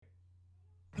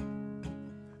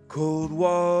Cold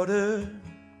water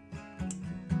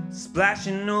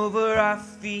splashing over our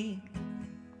feet.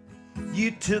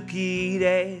 You took it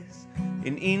as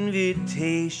an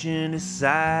invitation to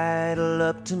sidle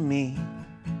up to me.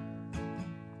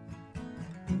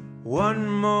 One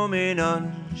moment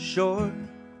unsure,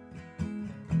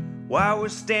 while we're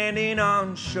standing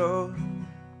on shore,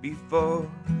 before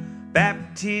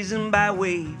baptism by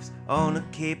waves on a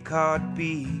Cape Cod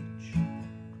beach.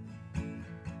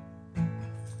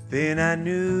 Then I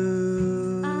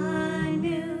knew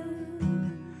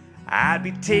I'd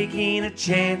be taking a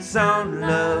chance on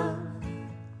love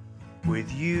with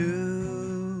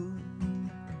you.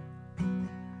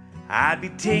 I'd be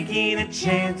taking a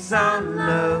chance on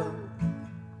love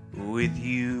with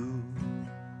you.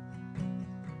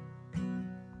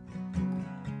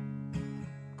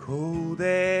 Cold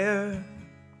air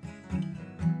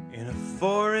in a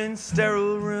foreign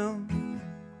sterile room.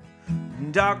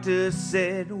 Doctor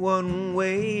said one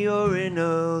way or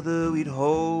another we'd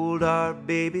hold our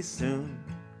baby soon.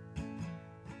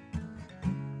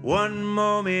 One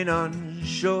moment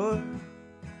unsure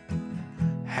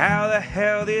how the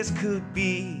hell this could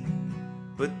be,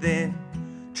 but then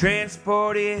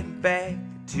transported back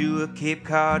to a Cape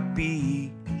Cod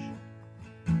beach,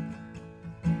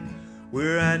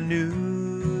 where I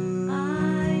knew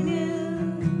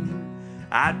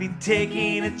I'd be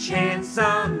taking a chance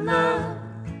on love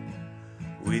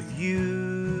with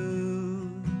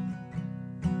you.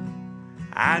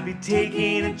 I'd be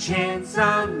taking a chance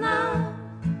on love.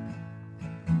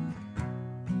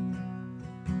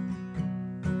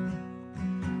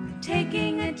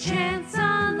 Taking a chance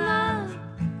on love.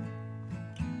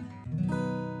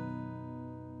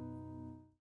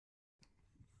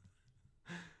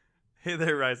 Hey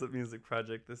there, Rise Up Music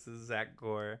Project. This is Zach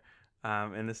Gore,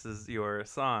 and this is your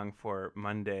song for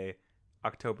Monday,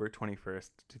 October 21st,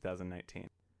 2019.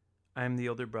 I'm the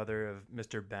older brother of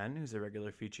Mr. Ben, who's a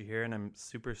regular feature here, and I'm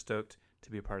super stoked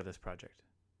to be a part of this project.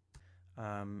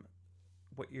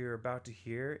 What you're about to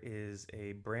hear is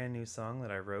a brand new song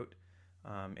that I wrote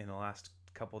in the last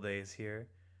couple days here,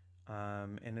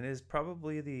 and it is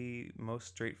probably the most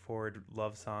straightforward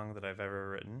love song that I've ever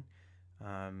written.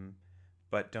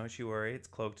 But don't you worry, it's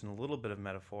cloaked in a little bit of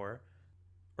metaphor,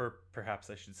 or perhaps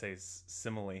I should say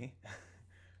simile.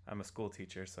 I'm a school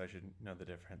teacher, so I should know the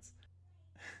difference.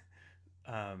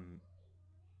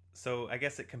 So I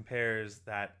guess it compares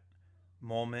that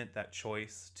moment, that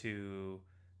choice to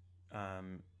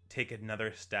take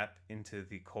another step into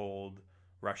the cold,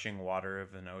 rushing water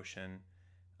of an ocean,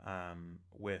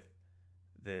 with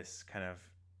this kind of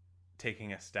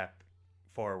taking a step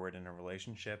forward in a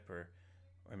relationship, or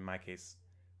in my case,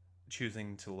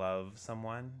 choosing to love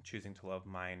someone, choosing to love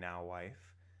my now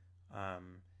wife,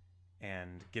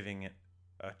 and giving it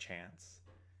a chance.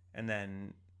 And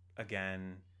then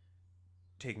again,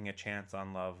 taking a chance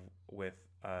on love with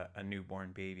a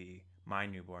newborn baby, my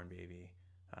newborn baby,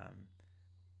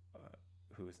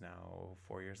 who is now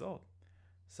 4 years old.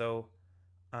 So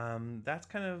that's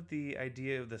kind of the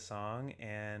idea of the song,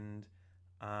 and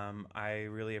I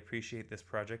really appreciate this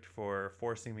project for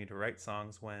forcing me to write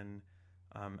songs when,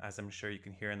 as I'm sure you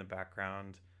can hear in the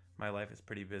background, my life is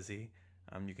pretty busy.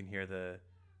 You can hear the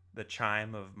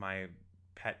chime of my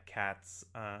pet cat's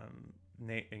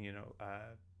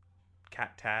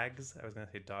cat tags. I was gonna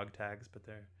say dog tags, but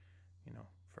they're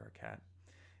for a cat,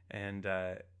 and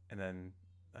then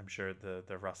I'm sure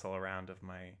the rustle around of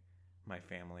my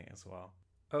family as well.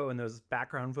 Oh, and those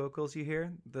background vocals you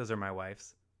hear, those are my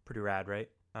wife's. Pretty rad, right?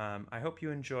 I hope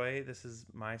you enjoy. This is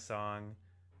my song,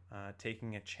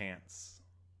 Taking a Chance.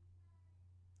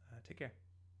 Take care.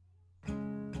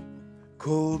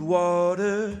 Cold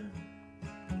water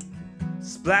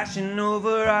splashing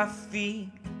over our feet.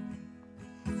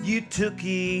 You took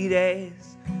it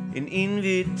as an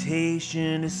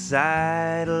invitation to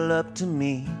sidle up to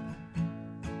me.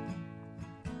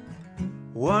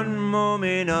 One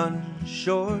moment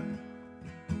unsure,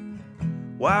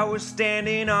 while we're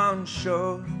standing on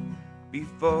shore,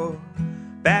 before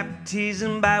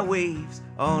baptism by waves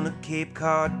on a Cape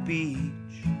Cod beach.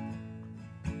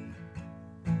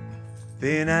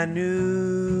 Then I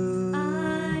knew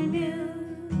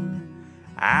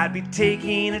I'd be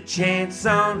taking a chance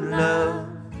on love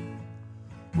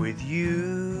with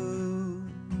you.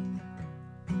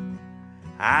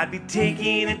 I'd be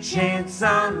taking a chance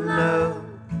on love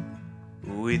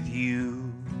with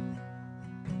you.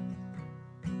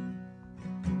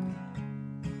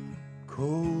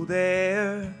 Cold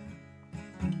air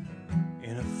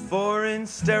in a foreign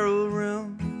sterile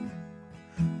room.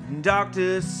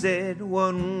 Doctor said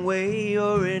one way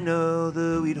or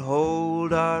another we'd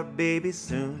hold our baby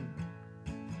soon.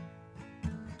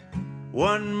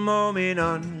 One moment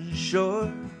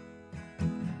unsure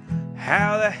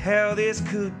how the hell this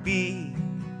could be,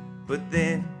 but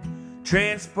then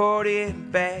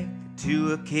transported back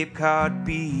to a Cape Cod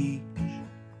beach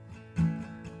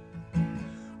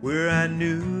where I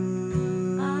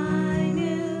knew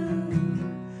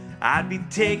I'd be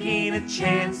taking a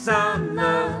chance on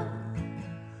love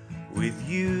with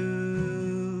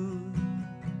you.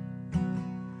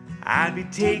 I'd be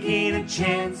taking a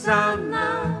chance on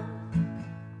love.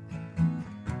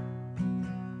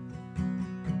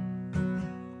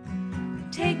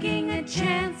 Taking a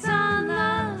chance on